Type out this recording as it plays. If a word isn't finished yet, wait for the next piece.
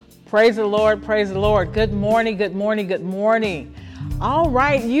Praise the Lord, praise the Lord. Good morning, good morning, good morning. All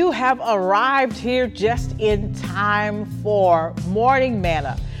right, you have arrived here just in time for Morning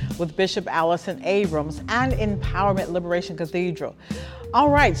Manna with Bishop Abrams and Empowerment Liberation Cathedral. All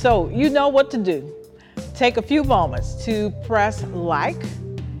right, so you know what to do. Take a few moments to press like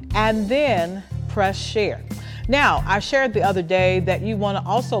and then press share. Now, I shared the other day that you want to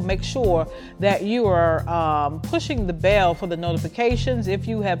also make sure that you are pushing the bell for the notifications. If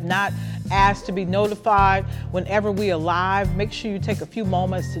you have not asked to be notified whenever we are live, make sure you take a few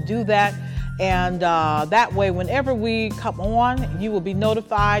moments to do that. And that way, whenever we come on, you will be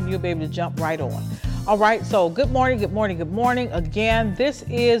notified. You'll be able to jump right on. All right, so good morning, good morning, good morning. Again, this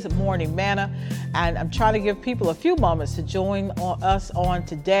is Morning Manna, and I'm trying to give people a few moments to join us on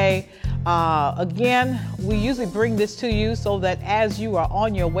today. Again, we usually bring this to you so that as you are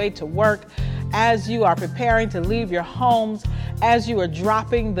on your way to work, as you are preparing to leave your homes, as you are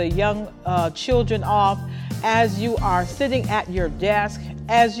dropping the young children off, as you are sitting at your desk,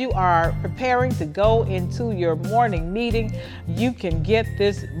 as you are preparing to go into your morning meeting, you can get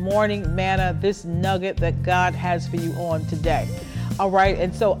this morning manna, this nugget that God has for you on today. All right,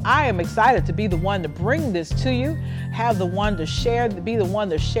 and so I am excited to be the one to bring this to you, be the one to share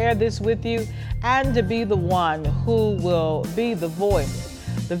this with you, and to be the one who will be the voice,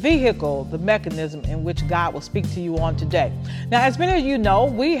 the vehicle, the mechanism in which God will speak to you on today. Now, as many of you know,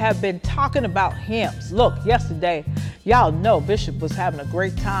 we have been talking about hymns. Look, yesterday, y'all know Bishop was having a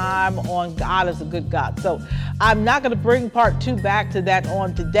great time on God is a Good God. So I'm not going to bring part 2 back to that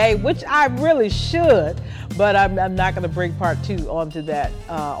on today, which I really should, but I'm not going to bring part 2 onto that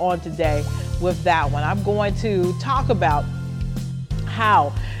on today with that one. I'm going to talk about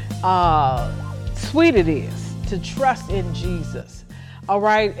how sweet it is to trust in Jesus. All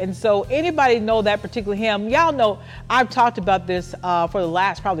right, and so anybody know that particular hymn? Y'all know I've talked about this for the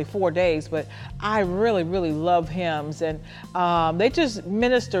last probably 4 days, but I really, really love hymns, and they just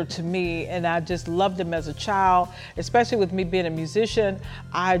minister to me, and I just loved them as a child, especially with me being a musician.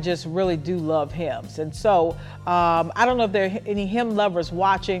 I just really do love hymns, and so I don't know if there are any hymn lovers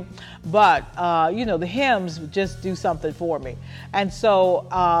watching, but you know, the hymns just do something for me, and so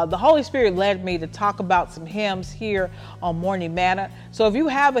the Holy Spirit led me to talk about some hymns here on Morning Manna. So if you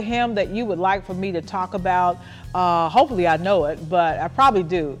have a hymn that you would like for me to talk about, hopefully I know it, but I probably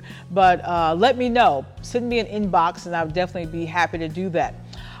do. But let me know. Send me an inbox, and I would definitely be happy to do that.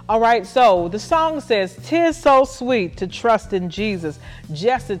 All right, so the song says, "'Tis so sweet to trust in Jesus,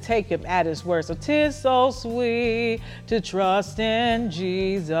 just to take him at his word." So 'tis so sweet to trust in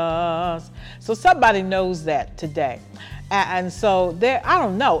Jesus. So somebody knows that today. And so there, I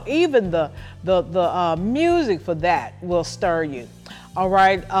don't know, even the music for that will stir you. All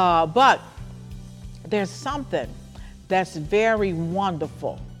right, but there's something that's very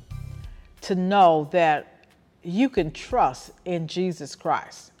wonderful to know that you can trust in Jesus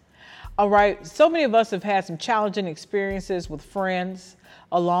Christ. All right, so many of us have had some challenging experiences with friends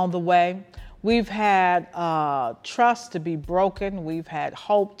along the way. We've had trust to be broken. We've had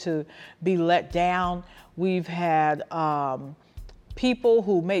hope to be let down. We've had people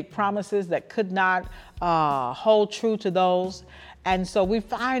who made promises that could not hold true to those. And so we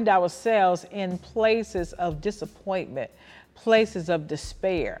find ourselves in places of disappointment, places of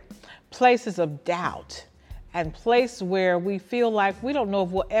despair, places of doubt, and places where we feel like we don't know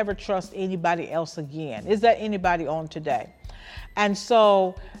if we'll ever trust anybody else again. Is that anybody on today? And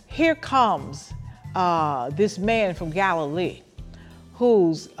so here comes this man from Galilee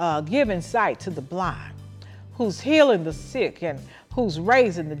who's giving sight to the blind, who's healing the sick, and who's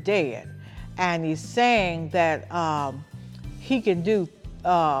raising the dead. And he's saying that he can do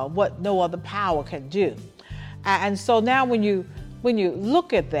what no other power can do. And so now when you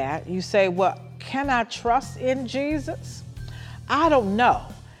look at that, you say, well, can I trust in Jesus? I don't know.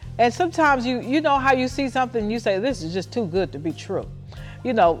 And sometimes you know how you see something and you say, this is just too good to be true.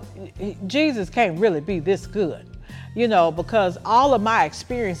 You know, Jesus can't really be this good, you know, because all of my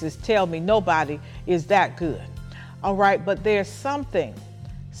experiences tell me nobody is that good. All right, but there's something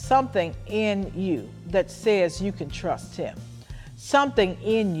in you that says you can trust him. Something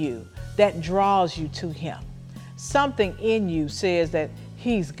in you that draws you to him. Something in you says that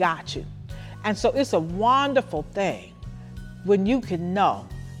he's got you. And so it's a wonderful thing when you can know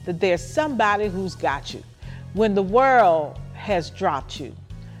that there's somebody who's got you. When the world has dropped you,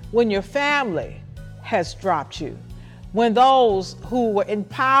 when your family has dropped you, when those who were in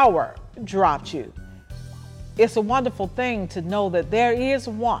power dropped you, it's a wonderful thing to know that there is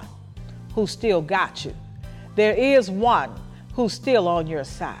one who still got you. There is one who's still on your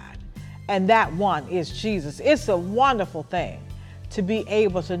side, and that one is Jesus. It's a wonderful thing to be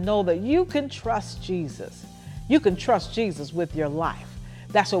able to know that you can trust Jesus. You can trust Jesus with your life.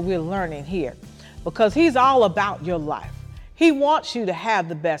 That's what we're learning here, because he's all about your life. He wants you to have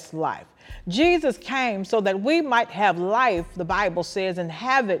the best life. Jesus came so that we might have life, the Bible says, and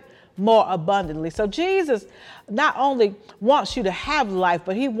have it more abundantly. So Jesus not only wants you to have life,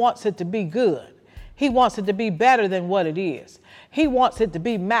 but he wants it to be good. He wants it to be better than what it is. He wants it to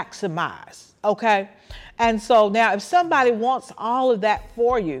be maximized, okay? And so now if somebody wants all of that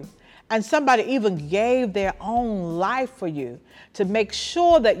for you, and somebody even gave their own life for you to make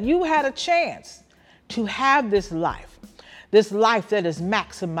sure that you had a chance to have this life that is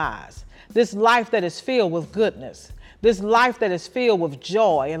maximized, this life that is filled with goodness, this life that is filled with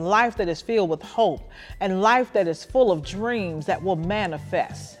joy, and life that is filled with hope, and life that is full of dreams that will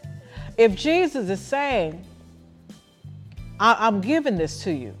manifest. If Jesus is saying, I'm giving this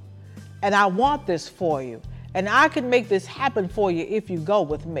to you, and I want this for you, and I can make this happen for you if you go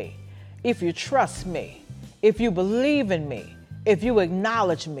with me, if you trust me, if you believe in me, if you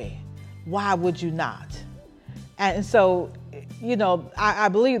acknowledge me, why would you not? And so, I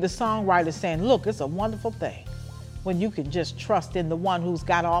believe the songwriter is saying, look, it's a wonderful thing when you can just trust in the one who's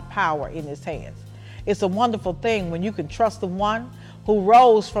got all power in his hands. It's a wonderful thing when you can trust the one who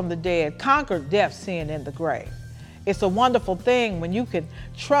rose from the dead, conquered death, sin, and the grave. It's a wonderful thing when you can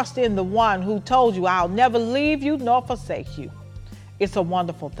trust in the one who told you, I'll never leave you nor forsake you. It's a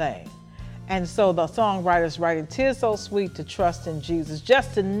wonderful thing. And so the songwriter's writing, 'tis so sweet to trust in Jesus,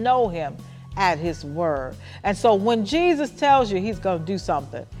 just to know him at his word. And so when Jesus tells you he's going to do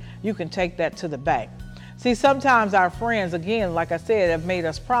something, you can take that to the bank. See, sometimes our friends, again, like I said, have made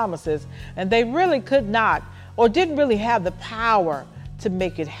us promises, and they really could not or didn't really have the power to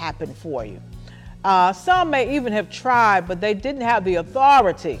make it happen for you. Some may even have tried, but they didn't have the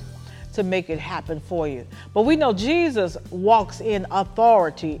authority to make it happen for you. But we know Jesus walks in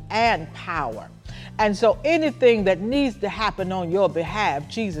authority and power. And so anything that needs to happen on your behalf,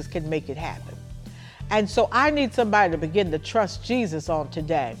 Jesus can make it happen. And so I need somebody to begin to trust Jesus on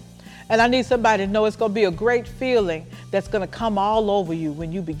today. And I need somebody to know it's going to be a great feeling that's going to come all over you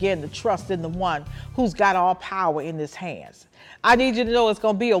when you begin to trust in the one who's got all power in his hands. I need you to know it's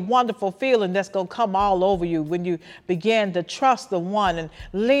going to be a wonderful feeling that's going to come all over you when you begin to trust the one and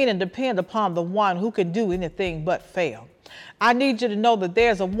lean and depend upon the one who can do anything but fail. I need you to know that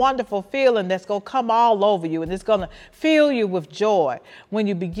there's a wonderful feeling that's going to come all over you, and it's going to fill you with joy when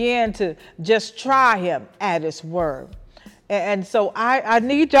you begin to just try him at his word. And so I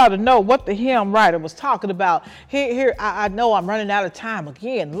need y'all to know what the hymn writer was talking about. Here, I know I'm running out of time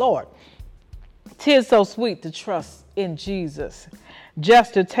again, Lord. 'Tis so sweet to trust in Jesus,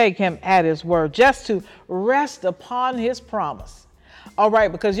 just to take him at his word, just to rest upon his promise. All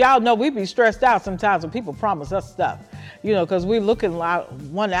right, because y'all know we be stressed out sometimes when people promise us stuff, because we're looking out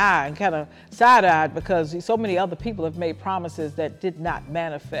one eye and kind of side-eyed because so many other people have made promises that did not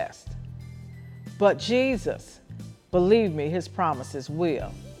manifest. But Jesus, believe me, his promises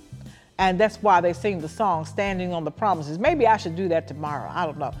will. And that's why they sing the song, Standing on the Promises. Maybe I should do that tomorrow. I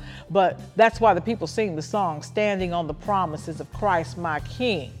don't know. But that's why the people sing the song, Standing on the Promises of Christ, my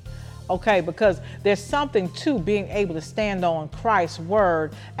King. Okay, because there's something to being able to stand on Christ's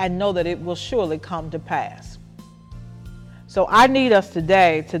word and know that it will surely come to pass. So I need us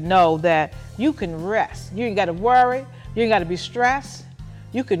today to know that you can rest. You ain't got to worry. You ain't got to be stressed.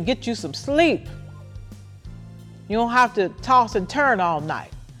 You can get you some sleep. You don't have to toss and turn all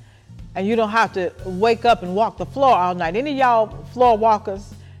night. And you don't have to wake up and walk the floor all night. Any of y'all floor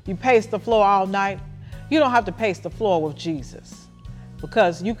walkers, you pace the floor all night? You don't have to pace the floor with Jesus,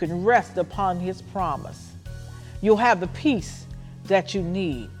 because you can rest upon his promise. You'll have the peace that you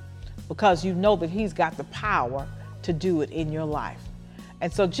need because you know that he's got the power to do it in your life.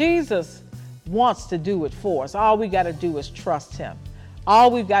 And so Jesus wants to do it for us. All we got to do is trust him. All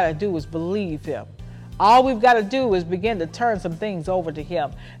we've got to do is believe him. All we've got to do is begin to turn some things over to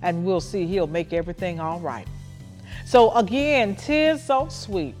him, and we'll see he'll make everything all right. So again, 'tis so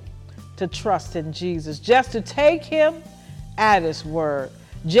sweet to trust in Jesus, just to take him at his word,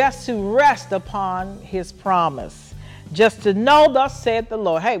 just to rest upon his promise, just to know thus saith the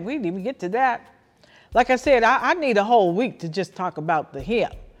Lord. Hey, we didn't even get to that. Like I said, I need a whole week to just talk about the hymn.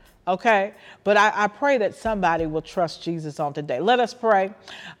 Okay, but I pray that somebody will trust Jesus on today. Let us pray.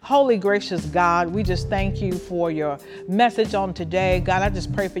 Holy, gracious God, we just thank you for your message on today. God, I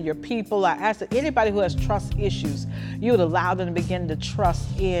just pray for your people. I ask that anybody who has trust issues, you would allow them to begin to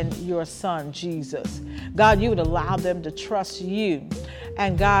trust in your son, Jesus. God, you would allow them to trust you.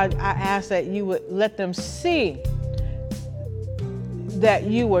 And God, I ask that you would let them see that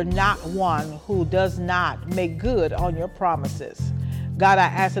you are not one who does not make good on your promises. God, I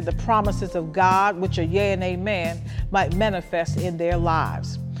ask that the promises of God, which are yea and amen, might manifest in their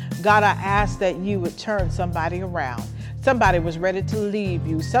lives. God, I ask that you would turn somebody around. Somebody was ready to leave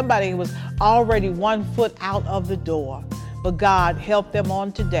you. Somebody was already 1 foot out of the door. But God, help them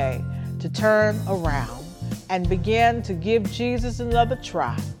on today to turn around and begin to give Jesus another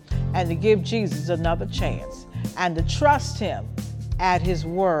try, and to give Jesus another chance, and to trust him at his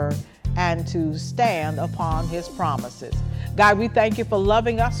word, and to stand upon his promises. God, we thank you for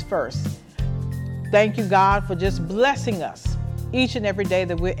loving us first. Thank you, God, for just blessing us each and every day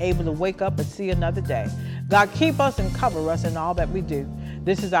that we're able to wake up and see another day. God, keep us and cover us in all that we do.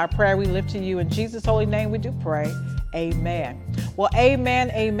 This is our prayer we lift to you. In Jesus' holy name we do pray. Amen. Well, amen,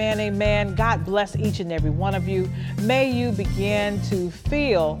 amen, amen. God bless each and every one of you. May you begin to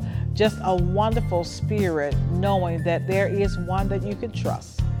feel just a wonderful spirit, knowing that there is one that you can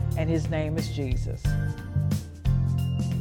trust, and his name is Jesus.